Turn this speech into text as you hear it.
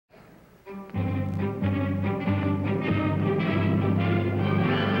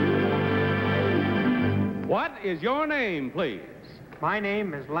What is your name, please? My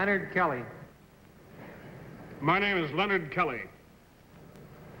name is Leonard Kelly. My name is Leonard Kelly.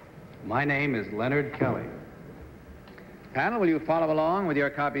 My name is Leonard Kelly. Panel, will you follow along with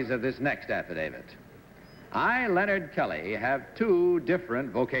your copies of this next affidavit? I, Leonard Kelly, have two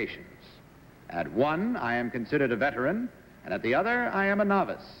different vocations. At one, I am considered a veteran, and at the other, I am a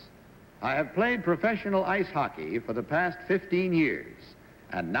novice. I have played professional ice hockey for the past 15 years,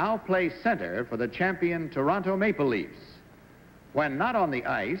 and now play center for the champion Toronto Maple Leafs. When not on the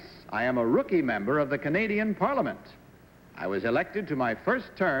ice, I am a rookie member of the Canadian Parliament. I was elected to my first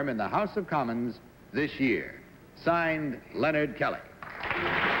term in the House of Commons this year. Signed, Leonard Kelly.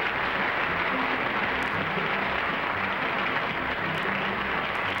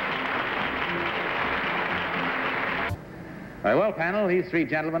 Very well, panel, these three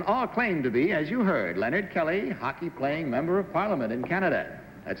gentlemen all claim to be, as you heard, Leonard Kelly, hockey-playing member of Parliament in Canada.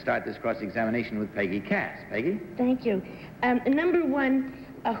 Let's start this cross-examination with Peggy Cass. Peggy? Thank you. Number one,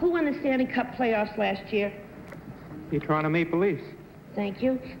 who won the Stanley Cup playoffs last year? The Toronto Maple Leafs. Thank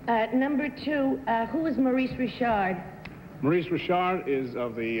you. Number two, who was Maurice Richard? Maurice Richard is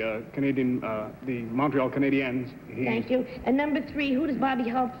of the the Montreal Canadiens. Thank you. And number three, who does Bobby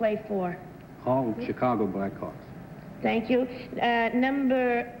Hull play for? Hall, Chicago Blackhawks. Thank you.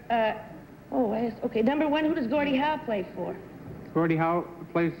 Number one, who does Gordie Howe play for? Gordie Howe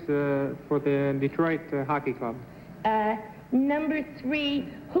plays for the Detroit Hockey Club. Number three,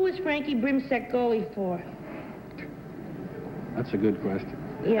 who is Frankie Brimsek goalie for? That's a good question.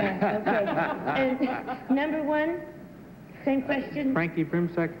 Yeah, okay. And number one, same question? Frankie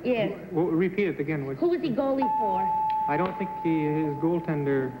Brimsek? Yes. Well, repeat it again. Who is he goalie for? I don't think he is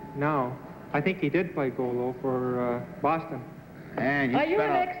goaltender now. I think he did play goal, though, for Boston. And Are you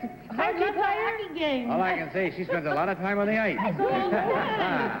an ex-hockey player? Game. All I can say is she spends a lot of time on the ice.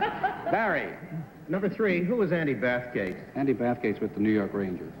 Barry. Number three, who was Andy Bathgate? Andy Bathgate's with the New York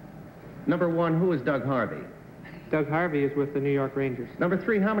Rangers. Number one, who was Doug Harvey? Doug Harvey is with the New York Rangers. Number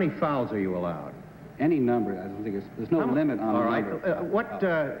three, how many fouls are you allowed? Any number. I don't think there's no limit on all a right.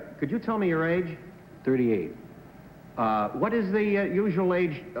 number. Could you tell me your age? 38. What is the usual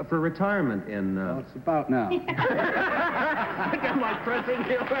age for retirement in... Well, it's about now. I'm like pressing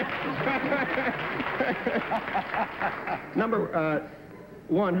you. Number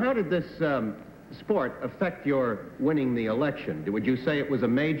one, how did this sport affect your winning the election? Would you say it was a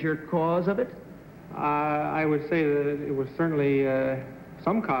major cause of it? I would say that it was certainly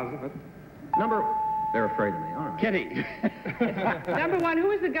some cause of it. They're afraid of me, aren't they? Kitty. Number one,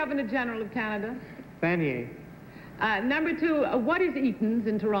 who is the Governor General of Canada? Vanier. Number two, what is Eaton's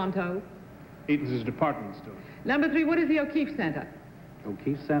in Toronto? Eaton's is a department store. Number three, what is the O'Keefe Center?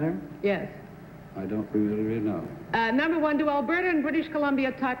 O'Keefe Center? Yes. I don't really know. Number one, do Alberta and British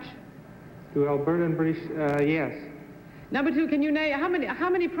Columbia touch? Do Alberta and British, yes. Number two, can you name, how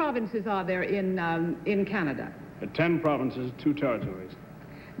many provinces are there in Canada? 10 provinces, 2 territories.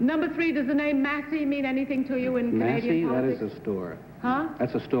 Number three, does the name Massey mean anything to you in Canadian politics? That is a store. Huh?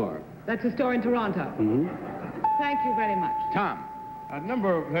 That's a store. That's a store in Toronto. Mm-hmm. Thank you very much. Tom.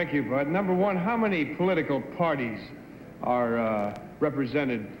 Thank you, Bud. Number one, how many political parties are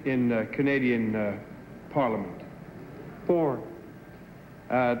represented in Canadian Parliament? 4.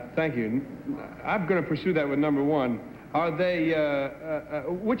 Thank you. I'm going to pursue that with number one. Are they,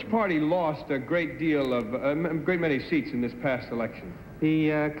 which party lost a great deal of, a great many seats in this past election?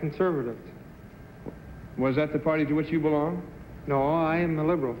 The Conservatives. Was that the party to which you belong? No, I am a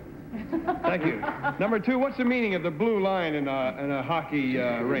Liberal. Thank you. Number two, what's the meaning of the blue line in a hockey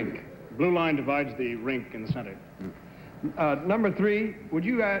rink? Blue line divides the rink in the center. Number three, would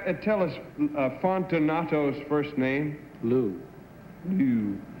you tell us Fontanato's first name? Lou.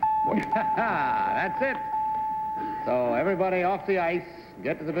 Lou. That's it. So everybody off the ice,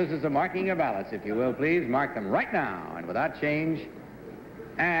 get to the business of marking your ballots, if you will, please. Mark them right now and without change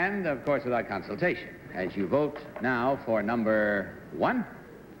and, of course, without consultation, as you vote now for number one,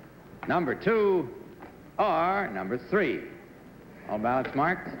 number two, or number three. All ballots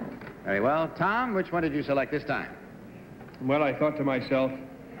marked? Very well. Tom, which one did you select this time? Well, I thought to myself,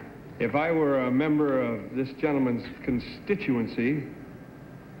 if I were a member of this gentleman's constituency,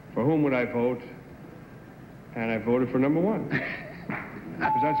 for whom would I vote? And I voted for number one.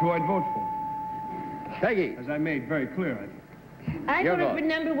 Because that's who I'd vote for. Peggy. As I made very clear. I Your voted vote. for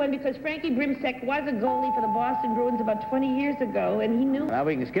number 1 because Frankie Brimsek was a goalie for the Boston Bruins about 20 years ago, and he knew... Well,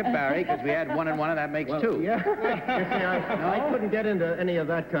 we can skip Barry because we had 1 and 1, and that makes 2. Yeah. You see, I couldn't get into any of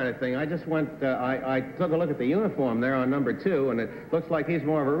that kind of thing. I just went, I took a look at the uniform there on number 2, and it looks like he's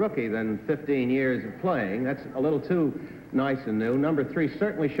more of a rookie than 15 years of playing. That's a little too nice and new. Number 3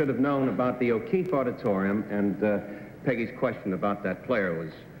 certainly should have known about the O'Keefe Auditorium, and Peggy's question about that player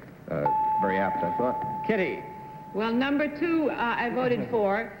was very apt, I thought. Kitty. Well, number 2, I voted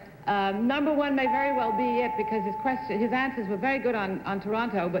for. Number 1 may very well be it because his answers were very good on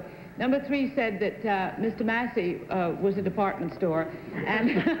Toronto, but number 3 said that Mr. Massey was a department store.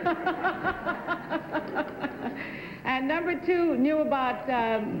 And, and number 2 knew about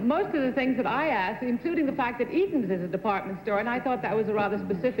most of the things that I asked, including the fact that Eaton's is a department store, and I thought that was a rather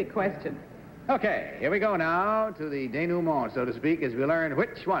specific question. Okay, here we go now to the denouement, so to speak, as we learn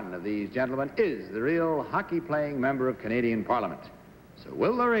which one of these gentlemen is the real hockey-playing member of Canadian Parliament. So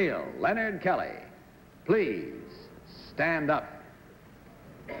will the real Leonard Kelly please stand up?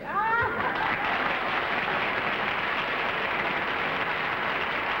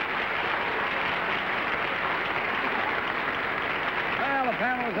 Well, the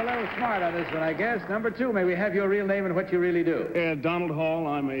panel was a little smart on this one, I guess. Number 2, may we have your real name and what you really do? Donald Hall.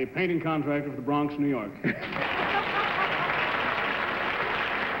 I'm a painting contractor for the Bronx, New York. And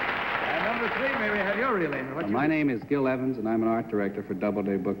number 3, may we have your real name and what you My do? name is Gil Evans, and I'm an art director for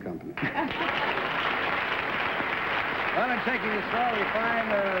Doubleday Book Company. Well, in taking this straw, we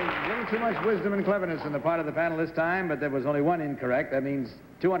find a little too much wisdom and cleverness on the part of the panel this time, but there was only one incorrect. That means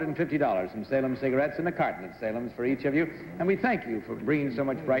 $250 from Salem Cigarettes and a carton at Salem's for each of you. And we thank you for bringing so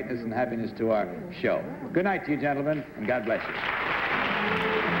much brightness and happiness to our show. Good night to you, gentlemen, and God bless you.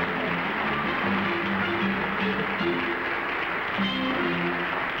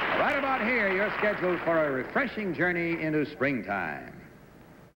 Right about here, you're scheduled for a refreshing journey into springtime.